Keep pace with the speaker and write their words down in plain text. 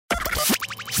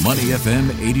Money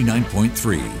FM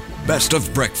 89.3, best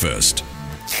of breakfast.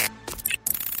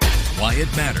 Why it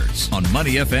matters on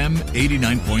Money FM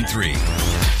 89.3.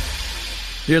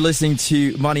 You're listening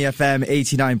to Money FM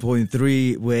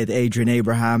 89.3 with Adrian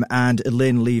Abraham and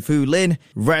Lin Li Fu. Lin,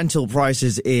 rental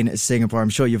prices in Singapore. I'm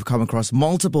sure you've come across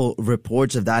multiple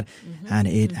reports of that, and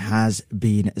it has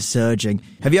been surging.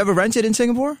 Have you ever rented in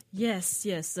Singapore? Yes.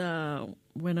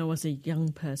 When I was a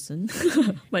young person,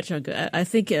 much younger, I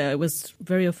think it was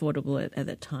very affordable at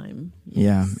that time.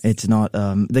 Yeah, it's not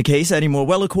the case anymore.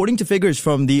 Well, according to figures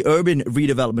from the Urban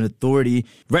Redevelopment Authority,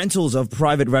 rentals of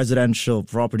private residential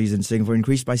properties in Singapore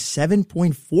increased by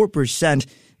 7.4%.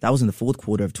 That was in the fourth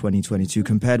quarter of 2022,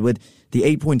 compared with the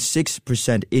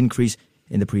 8.6% increase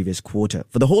in the previous quarter.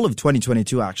 For the whole of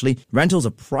 2022, actually, rentals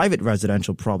of private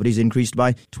residential properties increased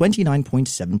by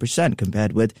 29.7%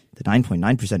 compared with the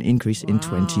 9.9% increase in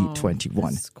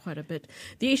 2021. That's quite a bit.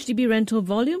 The HDB rental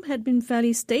volume had been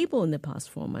fairly stable in the past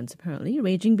 4 months, apparently,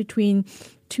 ranging between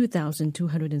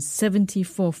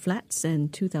 2,274 flats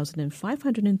and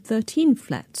 2,513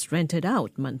 flats rented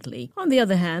out monthly. On the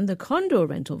other hand, the condo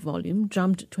rental volume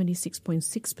jumped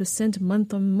 26.6%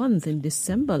 month on month in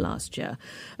December last year.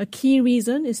 A key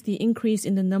reason is the increase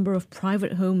in the number of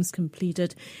private homes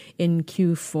completed in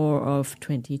Q4 of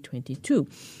 2022.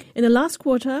 In the last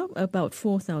quarter, about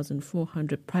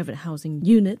 4,400 private housing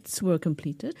units were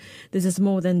completed. This is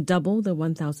more than double the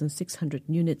 1,600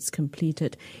 units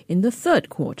completed in the third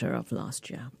quarter of last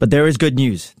year. But there is good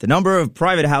news. The number of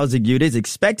private housing units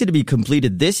expected to be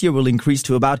completed this year will increase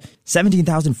to about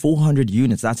 17,400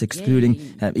 units. That's excluding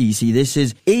EC. This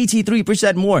is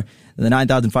 83% more than the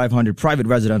 9,500 private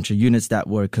residential units that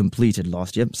were completed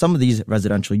last year. Some of these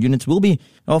residential units will be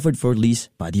offered for lease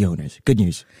by the owners. Good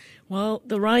news. Well,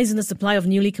 the rise in the supply of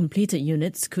newly completed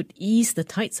units could ease the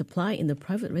tight supply in the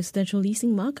private residential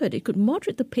leasing market. It could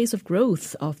moderate the pace of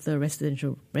growth of the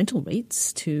residential rental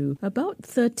rates to about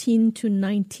 13 to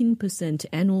 19%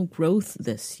 annual growth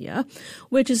this year,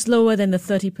 which is lower than the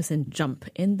 30% jump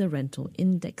in the rental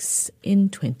index in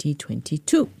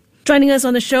 2022. Joining us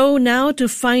on the show now to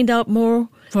find out more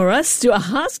for us, to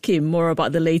ask him more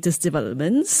about the latest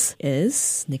developments,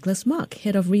 is Nicholas Mark,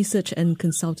 Head of Research and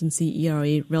Consultancy,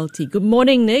 ERA Realty. Good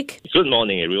morning, Nick. Good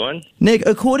morning, everyone. Nick,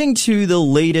 according to the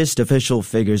latest official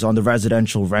figures on the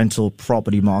residential rental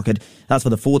property market, that's for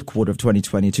the fourth quarter of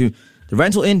 2022, the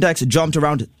rental index jumped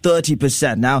around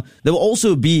 30%. Now, there will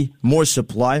also be more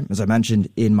supply, as I mentioned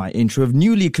in my intro, of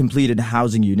newly completed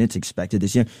housing units expected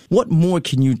this year. What more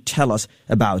can you tell us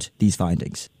about these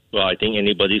findings? Well, I think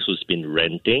anybody who's been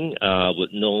renting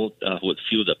would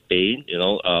feel the pain.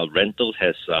 Rental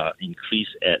has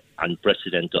increased at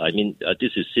unprecedented.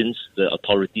 This is since the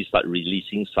authorities start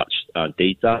releasing such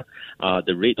data.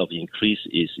 The rate of increase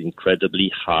is incredibly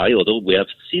high, although we have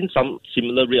seen some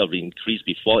similar rate of increase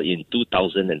before in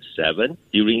 2007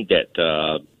 during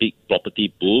that big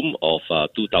property boom of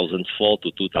 2004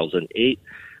 to 2008.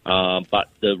 But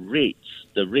the rates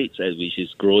at which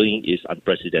it's growing is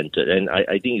unprecedented. And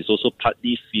I think it's also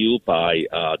partly fueled by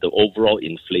the overall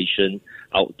inflation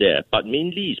out there. But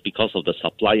mainly it's because of the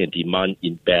supply and demand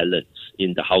imbalance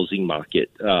in the housing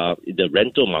market, in the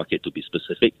rental market to be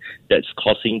specific, that's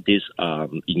causing this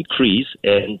increase.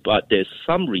 But there's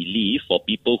some relief for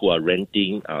people who are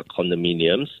renting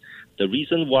condominiums. The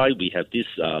reason why we have this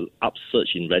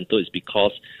upsurge in rental is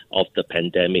because of the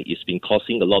pandemic. It's been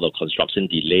causing a lot of construction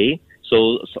delay.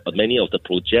 So many of the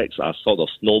projects are sort of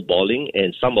snowballing,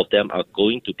 and some of them are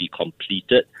going to be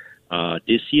completed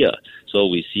this year. So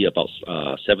we see about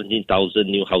 17,000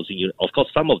 new housing units. Of course,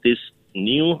 some of these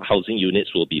new housing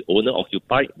units will be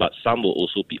owner-occupied, but some will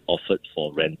also be offered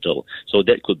for rental. So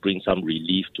that could bring some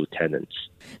relief to tenants.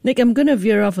 Nick, I'm going to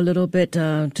veer off a little bit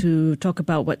to talk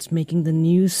about what's making the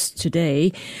news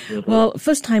today. Well,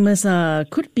 first-timers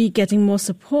could be getting more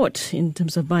support in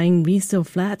terms of buying resale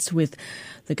flats, with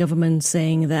the government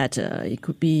saying that it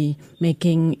could be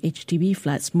making HDB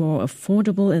flats more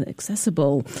affordable and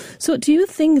accessible. So do you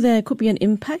think there could be an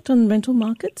impact on rental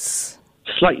markets?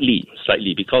 Slightly,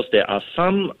 because there are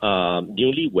some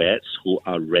newlyweds who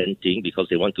are renting because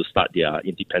they want to start their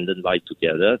independent life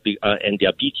together, and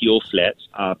their BTO flats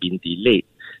are being delayed.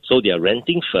 So they are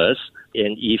renting first,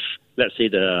 and if, let's say,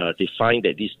 they find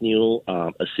that this new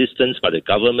assistance by the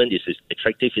government is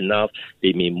attractive enough,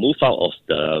 they may move out of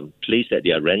the place that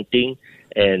they are renting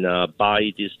and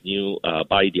buy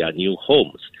their new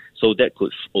homes. So that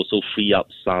could also free up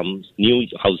some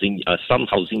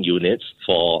housing units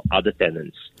for other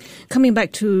tenants. Coming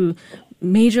back to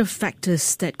major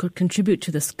factors that could contribute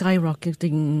to the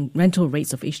skyrocketing rental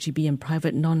rates of HDB and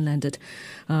private non-landed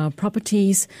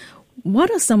properties,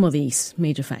 what are some of these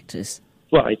major factors?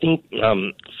 Well, I think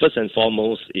first and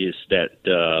foremost is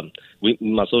that we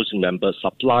must also remember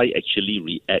supply actually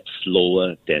reacts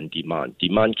slower than demand.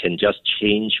 Demand can just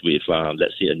change with,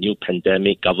 let's say, a new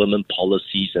pandemic, government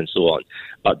policies, and so on.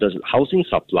 But the housing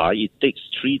supply, it takes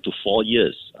 3 to 4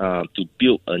 years to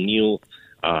build a new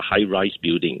high-rise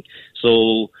building.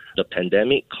 So the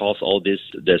pandemic caused all this.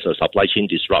 There's a supply chain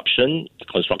disruption.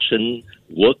 Construction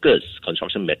workers,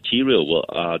 construction material,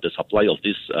 the supply of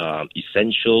this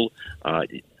essential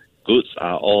goods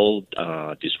are all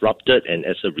disrupted, and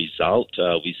as a result,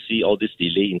 we see all this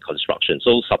delay in construction.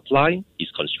 So supply is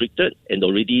constricted, and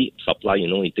already supply,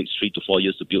 it takes 3 to 4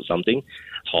 years to build something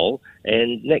tall.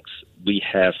 And next, we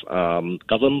have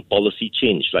government policy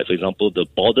change. Like, for example, the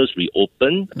borders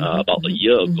reopened about a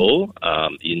year ago.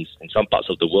 In some parts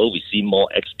of the world, we see more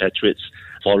expatriates,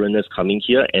 foreigners coming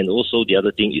here. And also the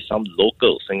other thing is some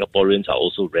local Singaporeans are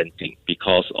also renting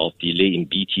because of delay in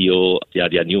BTO,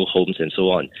 their new homes and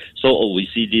so on. So we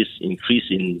see this increase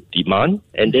in demand.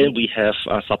 And then we have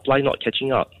supply not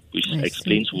catching up, which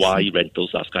explains why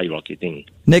rentals are skyrocketing.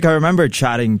 Nick, I remember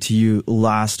chatting to you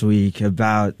last week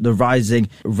about the rising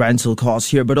rental costs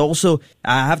here, but also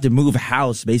I have to move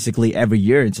house basically every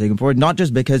year in Singapore, not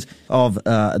just because of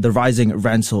the rising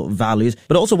rental values,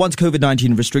 but also once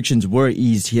COVID-19 restrictions were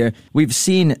eased here, we've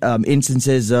seen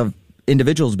instances of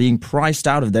individuals being priced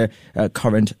out of their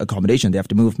current accommodation. They have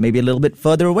to move maybe a little bit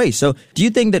further away. So do you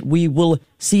think that we will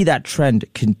see that trend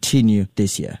continue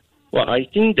this year? Well, I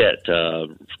think that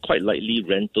quite likely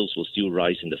rentals will still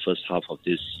rise in the first half of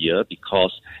this year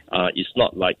because it's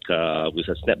not like with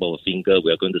a snap of a finger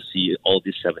we're going to see all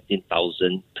these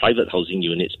 17,000 private housing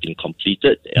units being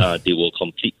completed. They will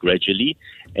complete gradually.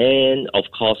 And, of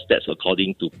course, that's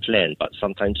according to plan, but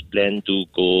sometimes plan do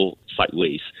go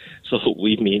sideways. So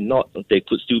we may not, there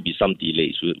could still be some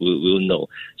delays. We'll know.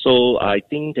 So I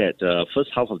think that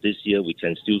first half of this year, we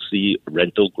can still see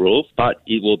rental growth, but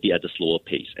it will be at a slower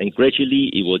pace. And gradually,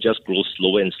 it will just grow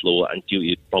slower and slower until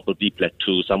it probably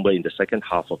plateaus somewhere in the second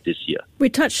half of this year. We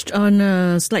touched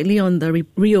on slightly on the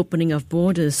reopening of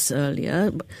borders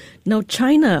earlier. Now,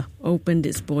 China opened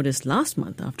its borders last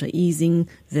month after easing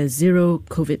their zero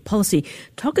COVID policy.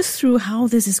 Talk us through how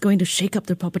this is going to shake up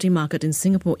the property market in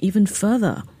Singapore even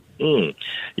further.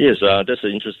 Yes, that's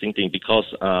an interesting thing because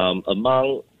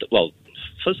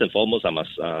first and foremost, I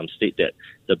must state that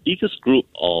the biggest group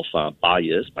of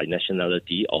buyers by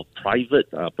nationality of private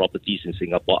properties in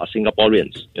Singapore are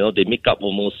Singaporeans. They make up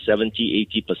almost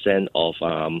 70-80% of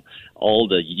all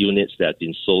the units that have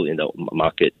been sold in the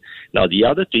market. Now, the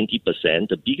other 20%,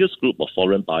 the biggest group of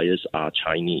foreign buyers are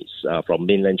Chinese from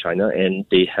mainland China, and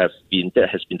that has been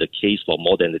the case for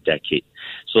more than a decade.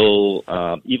 So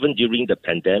even during the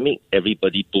pandemic,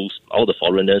 everybody boosted, all the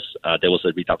foreigners, there was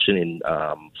a reduction in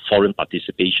foreign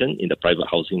participation in the private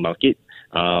housing market.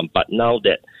 But now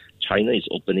that China is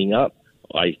opening up,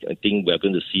 I think we're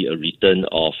going to see a return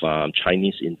of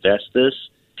Chinese investors,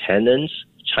 tenants,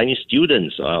 Chinese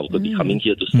students will be coming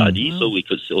here to study, so we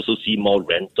could also see more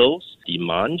rentals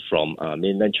demand from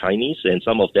mainland Chinese, and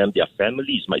some of them, their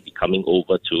families might be coming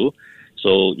over too.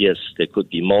 So yes, there could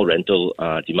be more rental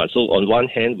demand. So on one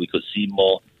hand, we could see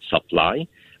more supply,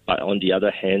 but on the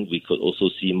other hand, we could also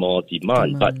see more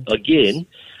demand. But again,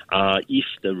 if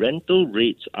the rental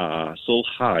rates are so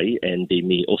high, and they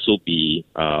may also be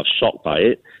shocked by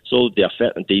it, so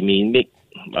they may make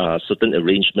certain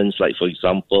arrangements, like, for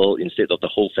example, instead of the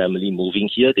whole family moving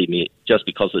here, they may, just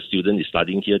because the student is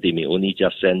studying here, they may only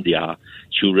just send their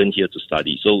children here to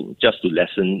study. So just to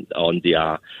lessen on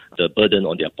the burden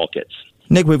on their pockets.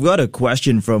 Nick, we've got a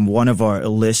question from one of our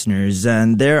listeners,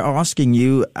 and they're asking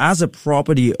you, as a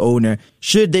property owner,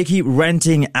 should they keep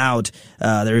renting out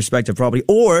their respective property,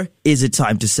 or is it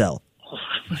time to sell?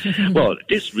 Well,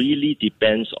 this really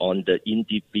depends on the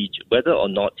individual, whether or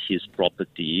not his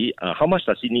property, how much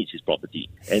does he need his property,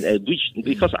 and at which,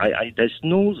 because there's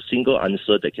no single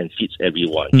answer that can fit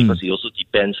everyone, because it also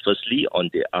depends, firstly, on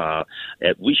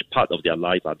at which part of their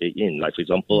life are they in. Like, for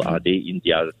example, are they in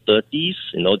their 30s,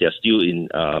 they're still in,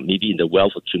 maybe in the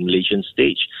wealth accumulation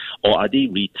stage, or are they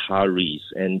retirees,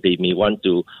 and they may want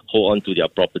to hold on to their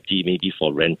property maybe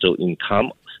for rental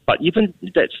income. But even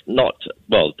that's not,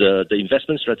 the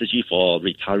investment strategy for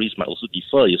retirees might also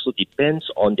differ. It also depends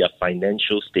on their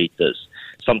financial status.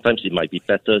 Sometimes it might be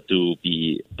better to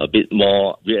be a bit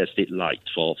more real estate light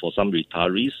for some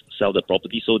retirees, sell the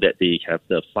property so that they have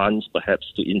the funds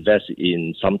perhaps to invest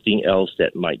in something else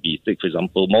that might be, for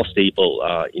example, more stable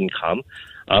income.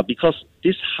 because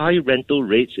this high rental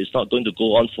rates is not going to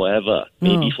go on forever,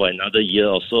 maybe for another year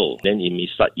or so. Then it may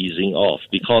start easing off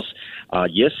because,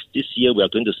 yes, this year we are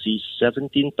going to see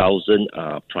 17,000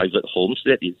 private homes.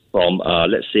 That is from,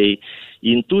 let's say,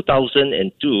 in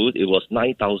 2002, it was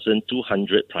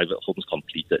 9,200 private homes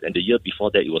completed, and the year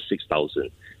before that, it was 6,000.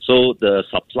 So the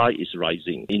supply is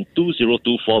rising. In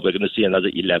 2024, we're going to see another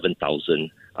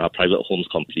 11,000 private homes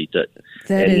completed,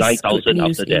 that and is 9,000 good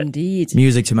news after that. indeed.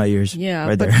 Music to my ears. Yeah,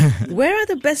 right but there. where are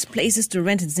the best places to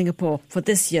rent in Singapore for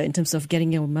this year in terms of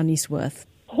getting your money's worth?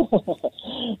 Well,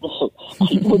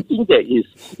 I don't think there is.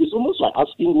 It's almost like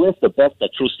asking where's the best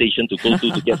petrol station to go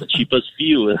to get the cheapest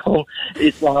fuel. You know,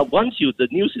 it's once the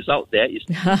news is out there, it's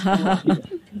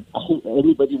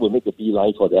everybody will make a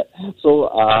beeline for that. So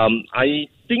I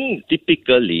think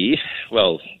typically,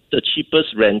 well, the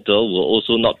cheapest rental will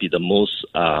also not be the most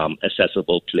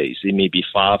accessible place. It may be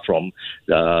far from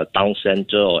the town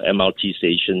center or MRT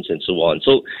stations and so on.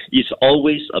 So it's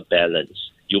always a balance.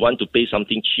 You want to pay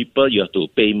something cheaper, you have to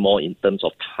pay more in terms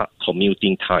of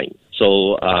commuting time.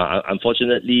 So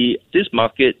unfortunately, this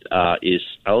market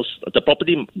the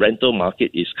property rental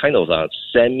market is kind of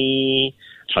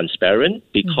semi-transparent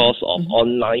because of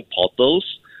online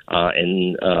portals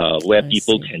and where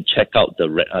people can check out the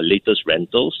latest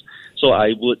rentals. So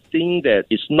I would think that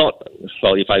it's not,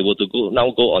 well, if I were to go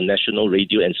on national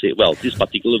radio and say, well, this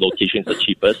particular location is the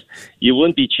cheapest, it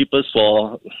won't be cheapest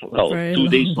for, 2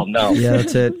 days from now. Yeah,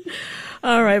 that's it.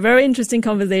 All right, very interesting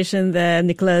conversation there,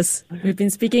 Nicholas. We've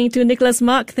been speaking to Nicholas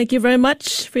Mak. Thank you very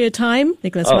much for your time.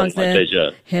 Nicholas Mak, my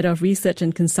pleasure. Head of Research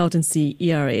and Consultancy,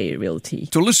 ERA Realty.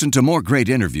 To listen to more great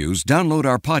interviews, download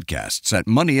our podcasts at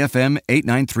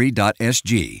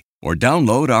moneyfm893.sg or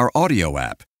download our audio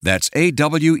app. That's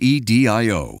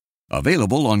AWEDIO.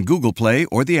 Available on Google Play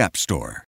or the App Store.